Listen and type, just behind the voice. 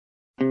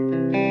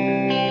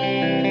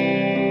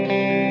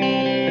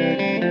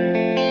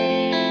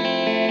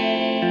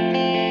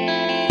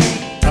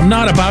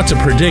not about to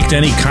predict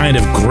any kind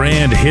of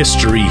grand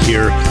history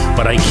here,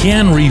 but I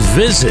can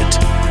revisit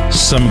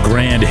some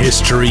grand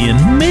history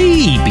and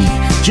maybe,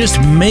 just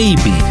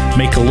maybe,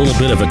 make a little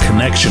bit of a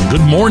connection.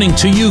 Good morning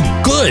to you.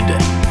 Good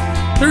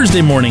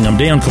Thursday morning. I'm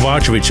Dan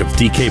Kovacevic of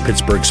DK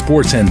Pittsburgh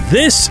Sports, and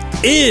this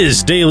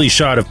is Daily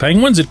Shot of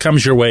Penguins. It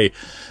comes your way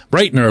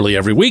bright and early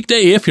every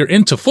weekday. If you're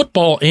into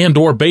football and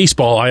or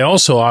baseball, I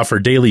also offer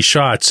daily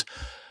shots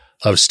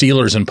of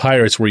Steelers and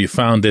Pirates where you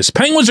found this.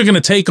 Penguins are going to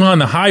take on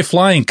the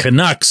high-flying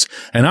Canucks,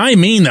 and I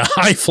mean the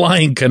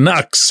high-flying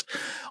Canucks,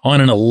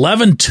 on an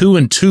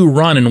 11-2-2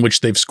 run in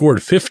which they've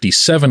scored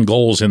 57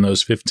 goals in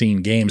those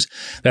 15 games.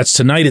 That's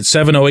tonight at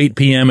 7:08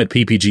 p.m. at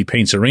PPG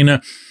Paints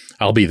Arena.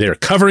 I'll be there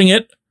covering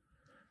it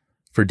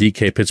for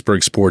DK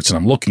Pittsburgh Sports, and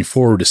I'm looking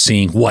forward to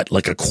seeing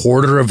like a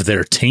quarter of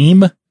their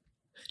team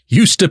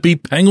used to be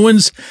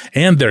Penguins,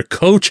 and their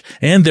coach,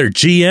 and their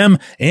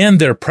GM, and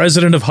their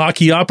president of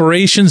hockey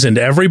operations, and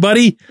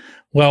everybody.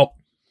 Well,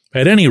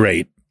 at any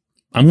rate,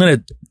 I'm going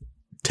to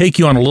take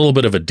you on a little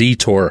bit of a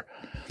detour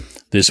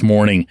this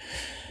morning.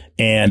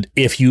 And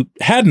if you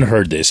hadn't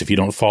heard this, if you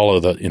don't follow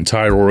the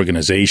entire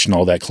organization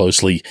all that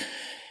closely,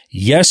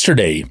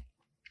 yesterday,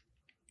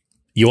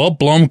 Joel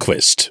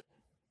Blomqvist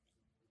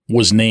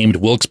was named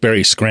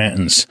Wilkes-Barre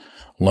Scranton's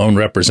lone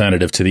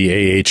representative to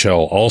the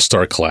AHL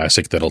All-Star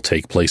Classic that'll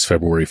take place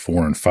February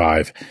 4 and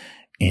 5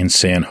 in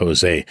San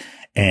Jose.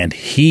 And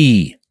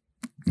he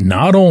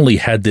not only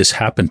had this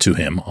happen to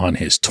him on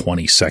his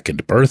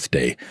 22nd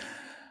birthday,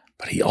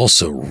 but he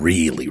also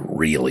really,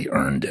 really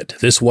earned it.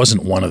 This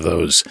wasn't one of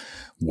those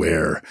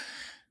where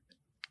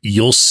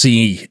you'll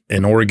see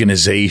an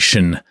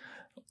organization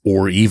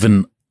or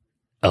even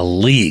a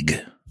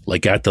league,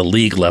 like at the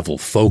league level,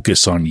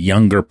 focus on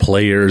younger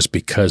players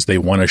because they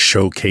want to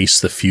showcase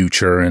the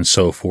future and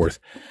so forth.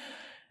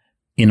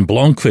 In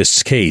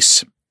Blomqvist's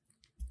case,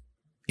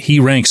 he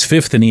ranks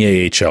 5th in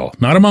the AHL,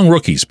 not among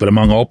rookies, but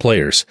among all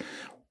players,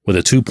 with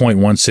a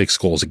 2.16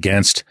 goals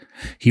against.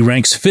 He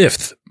ranks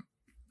 5th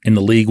in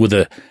the league with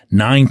a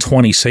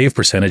 .920 save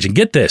percentage. And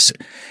get this,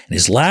 in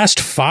his last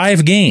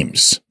 5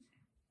 games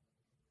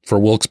for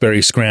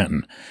Wilkes-Barre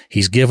Scranton,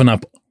 he's given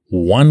up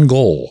 1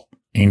 goal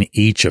in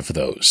each of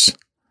those.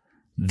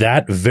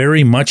 That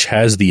very much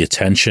has the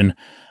attention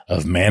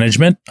of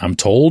management, I'm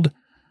told.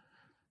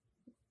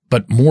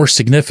 But more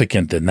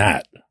significant than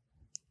that,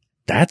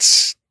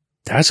 that's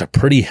a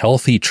pretty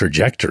healthy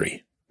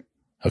trajectory.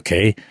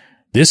 Okay?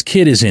 This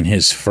kid is in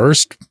his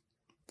first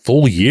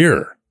full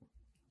year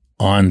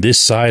on this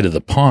side of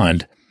the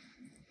pond.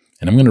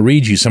 And I'm going to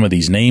read you some of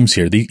these names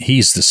here.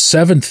 He's the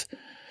 7th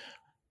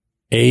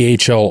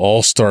AHL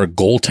All-Star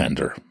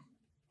goaltender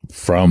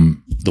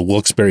from the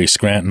Wilkes-Barre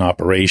Scranton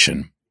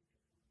operation,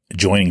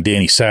 joining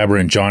Danny Saber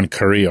and John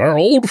Curry, our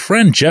old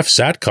friend Jeff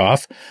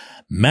Satkoff,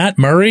 Matt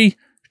Murray,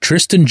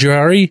 Tristan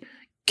Jarry,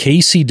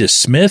 Casey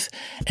DeSmith,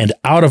 and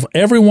out of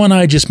everyone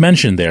I just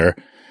mentioned there,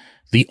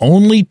 the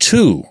only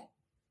 2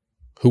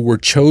 who were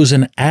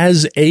chosen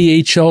as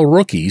AHL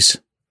rookies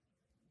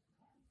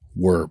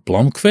were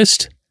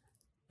Blomqvist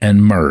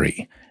and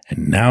Murray.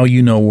 And now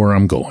you know where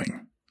I'm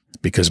going,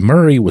 because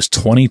Murray was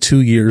 22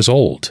 years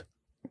old.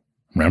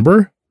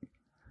 Remember?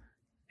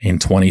 In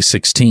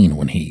 2016,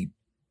 when he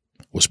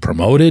was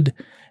promoted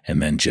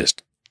and then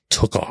just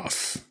took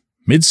off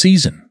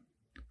mid-season.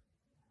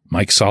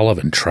 Mike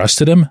Sullivan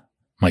trusted him.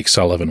 Mike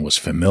Sullivan was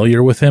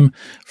familiar with him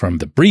from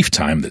the brief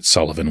time that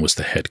Sullivan was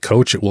the head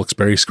coach at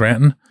Wilkes-Barre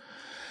Scranton.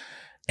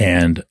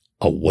 And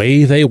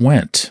away they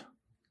went.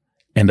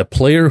 And a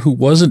player who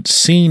wasn't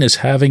seen as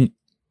having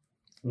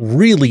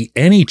really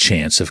any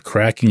chance of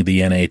cracking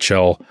the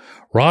NHL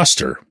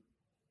roster,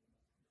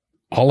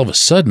 all of a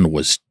sudden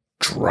was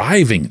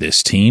driving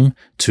this team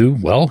to,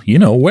 well, you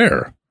know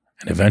where.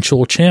 An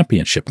eventual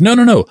championship.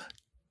 No.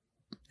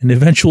 An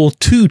eventual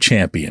 2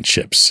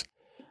 championships.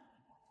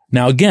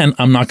 Now, again,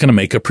 I'm not going to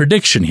make a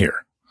prediction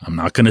here. I'm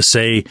not going to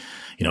say,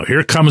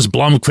 here comes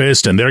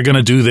Blomqvist and they're going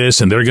to do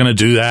this and they're going to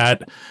do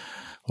that.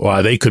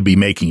 Or they could be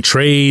making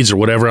trades or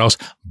whatever else.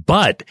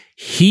 But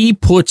he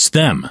puts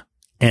them,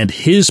 and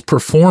his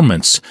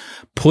performance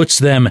puts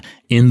them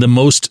in the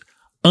most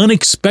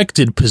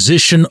unexpected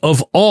position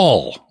of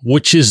all,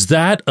 which is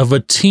that of a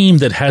team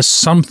that has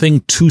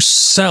something to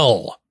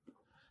sell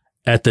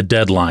at the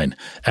deadline,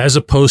 as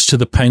opposed to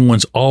the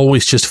Penguins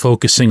always just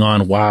focusing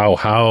on, wow,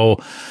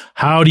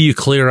 how do you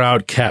clear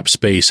out cap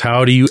space?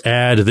 How do you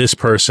add this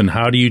person?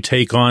 How do you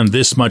take on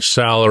this much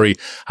salary?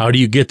 How do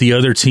you get the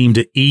other team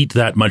to eat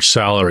that much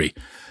salary?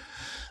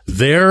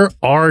 There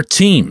are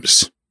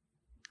teams,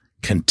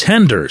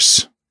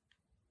 contenders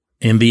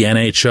in the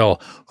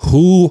NHL,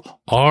 who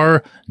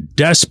are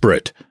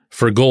desperate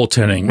for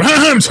goaltending.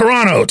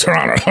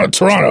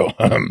 Toronto.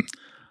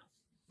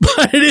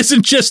 But it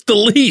isn't just the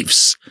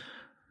Leafs.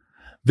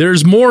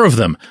 There's more of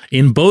them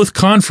in both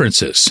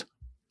conferences.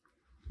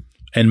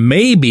 And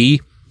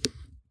maybe,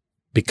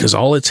 because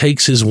all it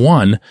takes is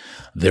one,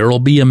 there'll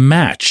be a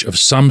match of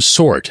some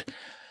sort.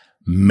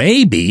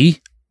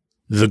 Maybe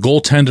the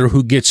goaltender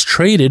who gets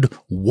traded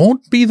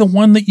won't be the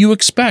one that you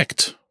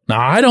expect. Now,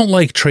 I don't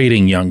like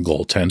trading young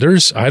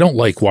goaltenders. I don't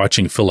like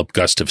watching Philip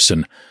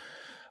Gustafsson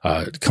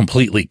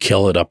completely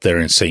kill it up there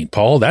in St.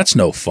 Paul. That's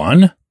no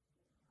fun.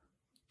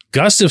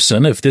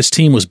 Gustafsson, if this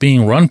team was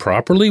being run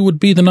properly, would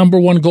be the number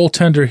one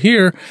goaltender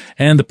here,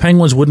 and the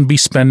Penguins wouldn't be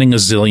spending $1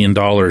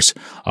 zillion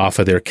off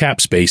of their cap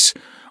space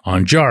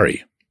on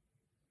Jarry.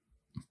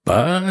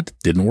 But it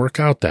didn't work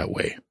out that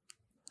way.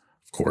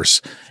 Of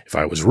course, if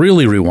I was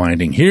really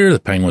rewinding here, the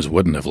Penguins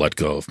wouldn't have let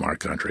go of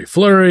Marc-Andre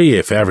Fleury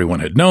if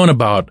everyone had known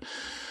about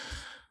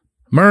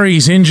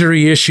Murray's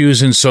injury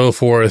issues and so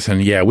forth.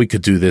 And yeah, we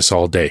could do this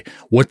all day.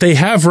 What they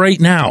have right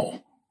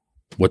now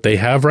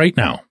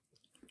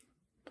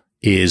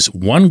is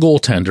one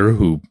goaltender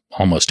who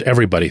almost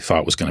everybody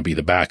thought was going to be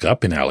the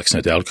backup in Alex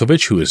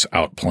Nedeljkovic, who is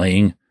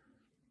outplaying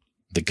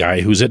the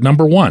guy who's at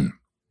number one.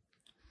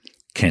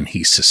 Can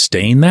he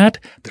sustain that?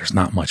 There's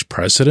not much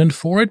precedent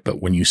for it, but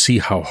when you see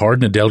how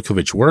hard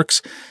Nedeljkovic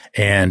works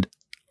and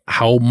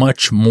how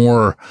much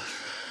more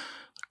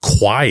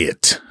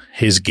quiet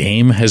his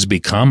game has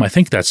become, I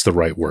think that's the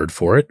right word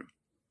for it.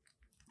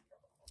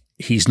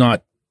 He's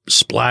not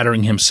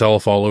splattering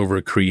himself all over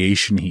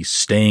creation. He's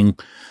staying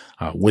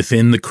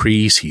within the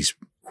crease. He's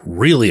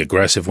really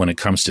aggressive when it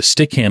comes to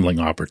stick handling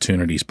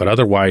opportunities, but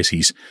otherwise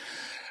he's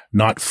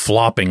not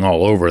flopping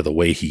all over the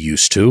way he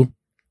used to.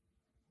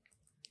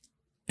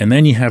 And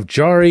then you have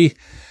Jarry.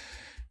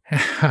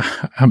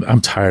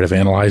 I'm tired of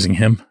analyzing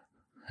him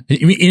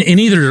in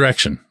either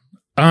direction.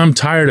 I'm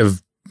tired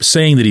of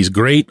saying that he's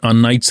great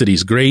on nights that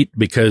he's great,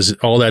 because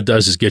all that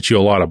does is get you a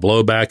lot of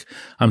blowback.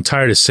 I'm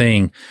tired of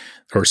saying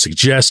or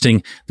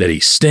suggesting that he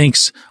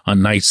stinks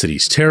on nights that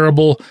he's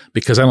terrible,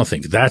 because I don't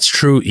think that's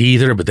true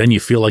either, but then you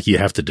feel like you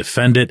have to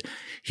defend it.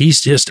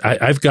 He's just,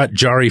 I've got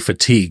Jarry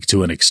fatigue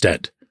to an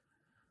extent.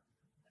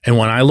 And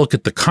when I look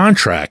at the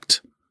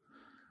contract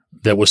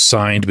that was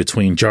signed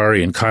between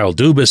Jarry and Kyle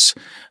Dubas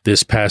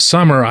this past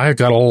summer, I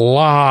got a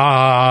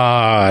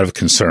lot of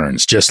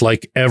concerns, just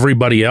like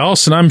everybody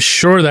else, and I'm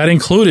sure that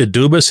included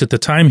Dubas at the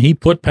time he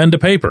put pen to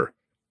paper.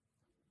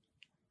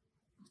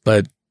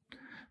 But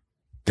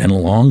then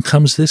along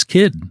comes this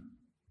kid,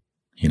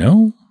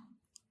 and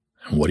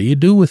what do you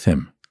do with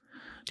him?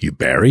 Do you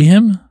bury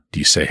him? Do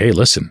you say, hey,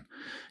 listen,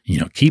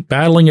 keep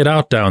battling it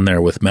out down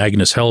there with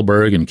Magnus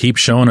Hellberg and keep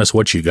showing us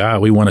what you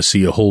got. We want to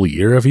see a whole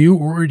year of you.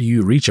 Or do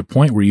you reach a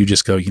point where you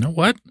just go, you know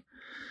what?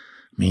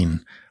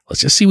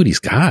 Let's just see what he's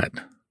got.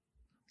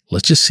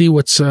 Let's just see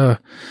what's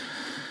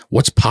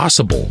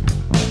possible.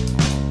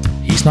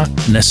 He's not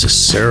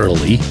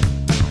necessarily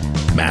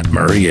Matt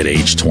Murray at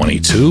age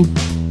 22,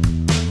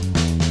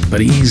 but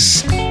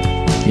he's,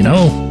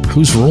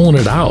 who's ruling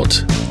it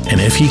out?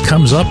 And if he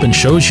comes up and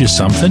shows you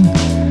something,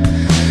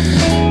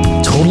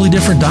 totally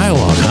different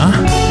dialogue,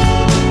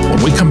 huh?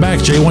 When we come back,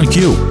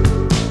 J1Q.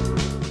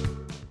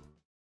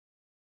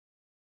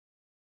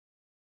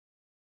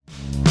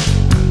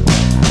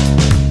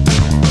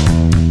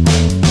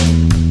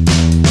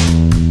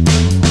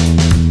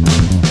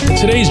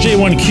 Today's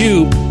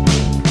J1Q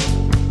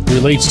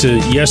relates to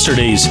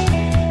yesterday's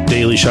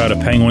Daily Shot of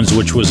Penguins,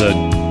 which was a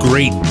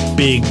great,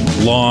 big,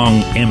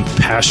 long,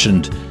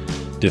 impassioned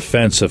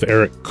defense of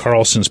Erik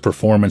Karlsson's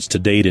performance to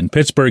date in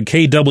Pittsburgh.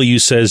 KW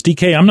says,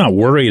 DK, I'm not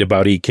worried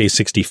about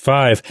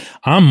EK65.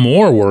 I'm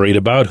more worried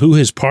about who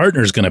his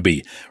partner's going to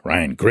be.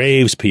 Ryan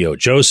Graves, P.O.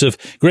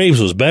 Joseph. Graves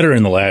was better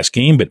in the last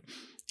game, but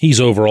he's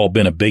overall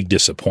been a big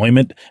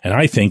disappointment, and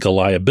I think a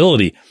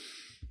liability.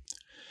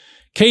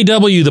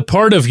 KW, the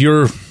part of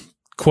your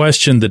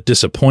question that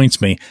disappoints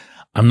me,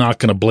 I'm not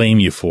going to blame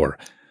you for,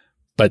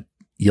 but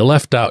you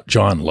left out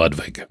John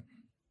Ludwig.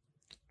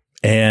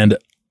 And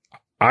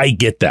I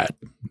get that,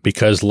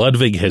 because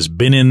Ludwig has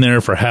been in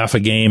there for half a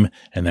game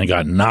and then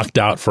got knocked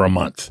out for a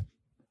month.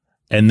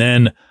 And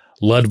then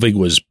Ludwig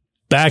was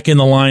back in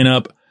the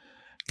lineup,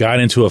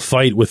 got into a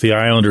fight with the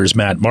Islanders'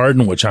 Matt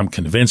Martin, which I'm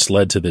convinced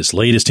led to this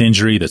latest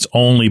injury that's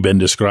only been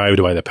described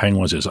by the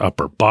Penguins as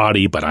upper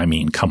body. But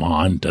come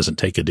on, doesn't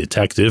take a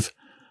detective.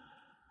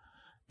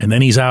 And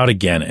then he's out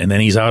again, and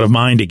then he's out of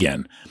mind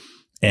again.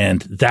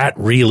 And that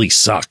really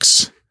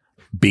sucks,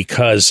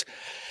 because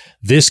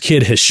this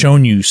kid has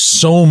shown you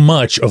so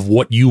much of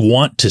what you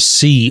want to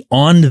see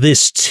on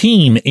this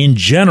team in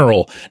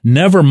general,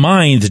 never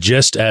mind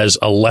just as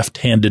a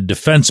left-handed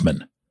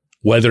defenseman,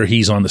 whether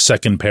he's on the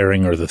second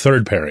pairing or the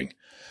third pairing.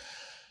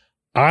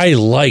 I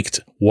liked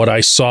what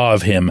I saw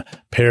of him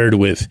paired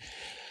with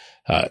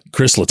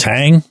Chris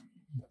Letang,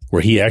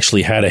 where he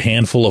actually had a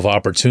handful of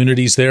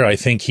opportunities there. I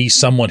think he's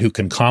someone who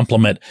can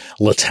complement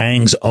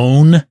Letang's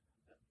own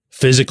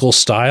physical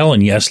style.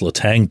 And yes,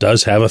 Letang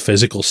does have a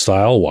physical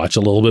style. Watch a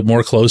little bit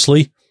more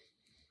closely.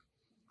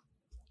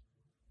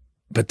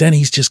 But then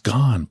he's just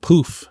gone.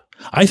 Poof.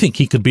 I think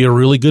he could be a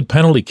really good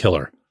penalty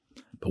killer,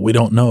 but we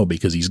don't know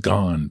because he's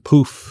gone.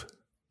 Poof.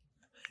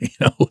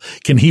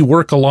 Can he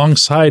work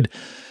alongside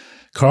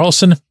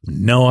Karlsson?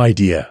 No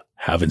idea.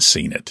 Haven't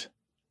seen it.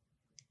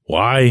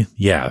 Why?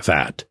 Yeah,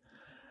 that.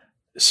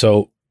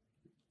 So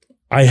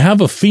I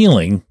have a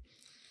feeling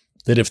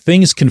that if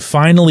things can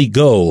finally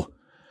go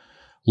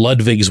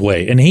Ludwig's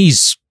way, and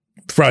he's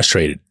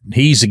frustrated.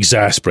 He's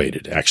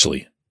exasperated,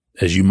 actually,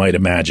 as you might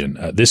imagine.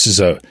 This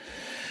is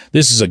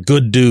a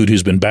good dude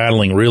who's been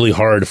battling really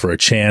hard for a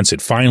chance.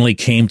 It finally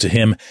came to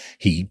him.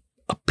 He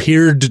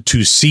appeared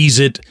to seize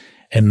it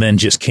and then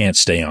just can't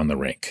stay on the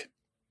rink.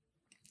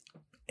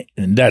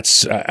 And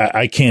that's,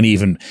 I can't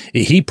even,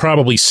 he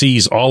probably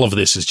sees all of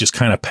this as just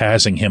kind of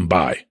passing him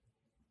by,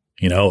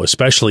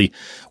 especially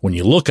when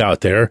you look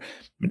out there.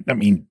 I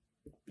mean,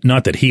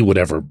 not that he would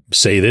ever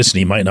say this and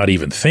he might not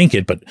even think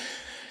it, but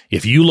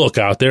if you look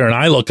out there and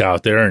I look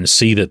out there and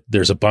see that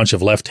there's a bunch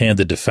of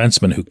left-handed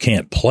defensemen who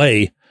can't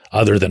play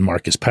other than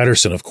Marcus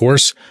Pettersson, of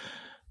course,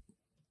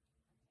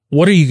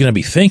 what are you going to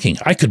be thinking?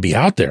 I could be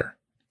out there.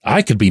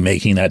 I could be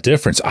making that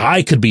difference.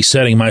 I could be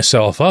setting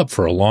myself up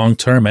for a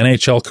long-term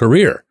NHL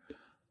career.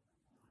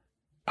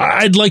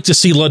 I'd like to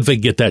see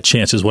Ludwig get that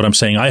chance is what I'm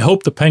saying. I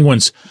hope the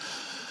Penguins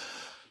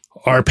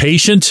are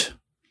patient,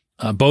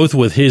 both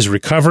with his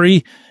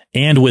recovery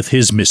and with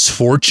his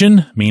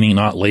misfortune, meaning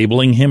not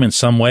labeling him in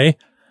some way.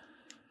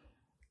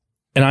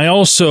 And I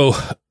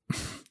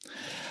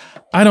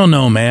don't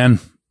know, man,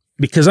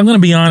 because I'm going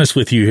to be honest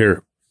with you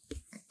here.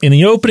 In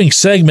the opening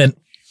segment,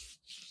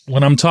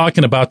 when I'm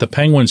talking about the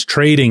Penguins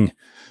trading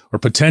or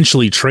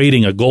potentially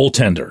trading a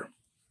goaltender,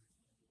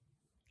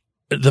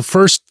 the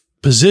first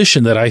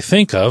position that I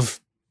think of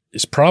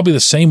is probably the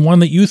same one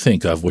that you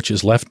think of, which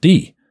is left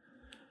D.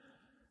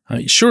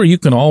 Sure, you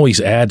can always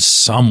add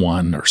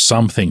someone or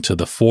something to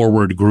the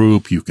forward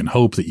group. You can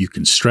hope that you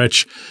can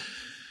stretch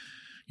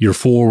your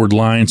forward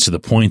lines to the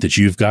point that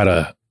you've got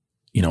a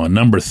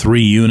number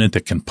 3 unit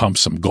that can pump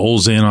some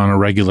goals in on a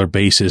regular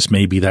basis.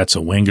 Maybe that's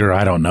a winger.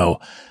 I don't know.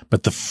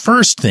 But the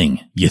first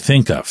thing you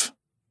think of,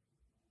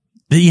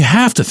 that you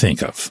have to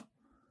think of,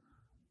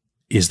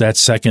 is that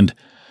second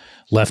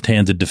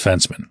left-handed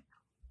defenseman.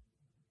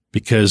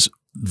 Because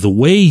the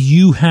way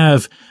you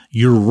have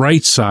your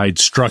right side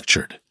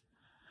structured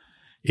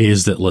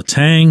is that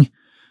Letang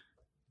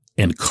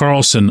and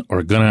Karlsson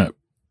are going to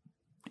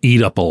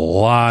eat up a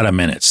lot of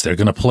minutes. They're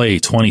going to play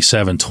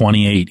 27,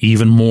 28,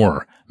 even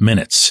more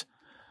minutes.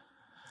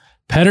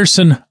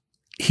 Pettersson,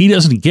 he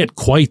doesn't get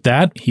quite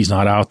that. He's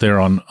not out there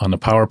on the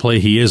power play.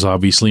 He is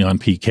obviously on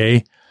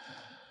PK.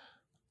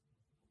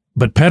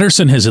 But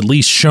Pettersson has at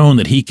least shown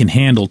that he can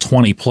handle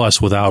 20 plus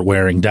without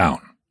wearing down.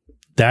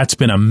 That's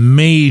been a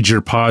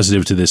major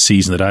positive to this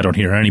season that I don't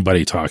hear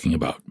anybody talking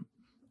about.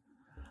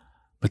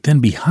 But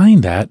then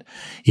behind that,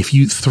 if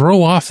you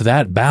throw off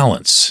that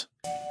balance,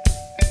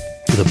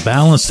 the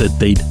balance that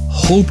they'd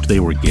hoped they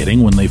were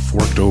getting when they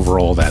forked over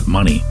all that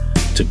money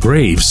to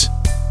Graves,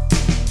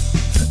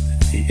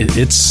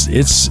 it's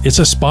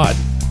a spot.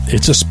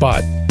 It's a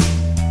spot.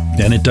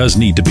 And it does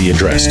need to be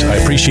addressed. I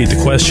appreciate the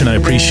question. I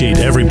appreciate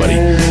everybody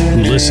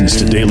who listens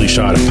to Daily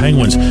Shot of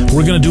Penguins.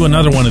 We're going to do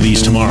another one of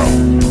these tomorrow.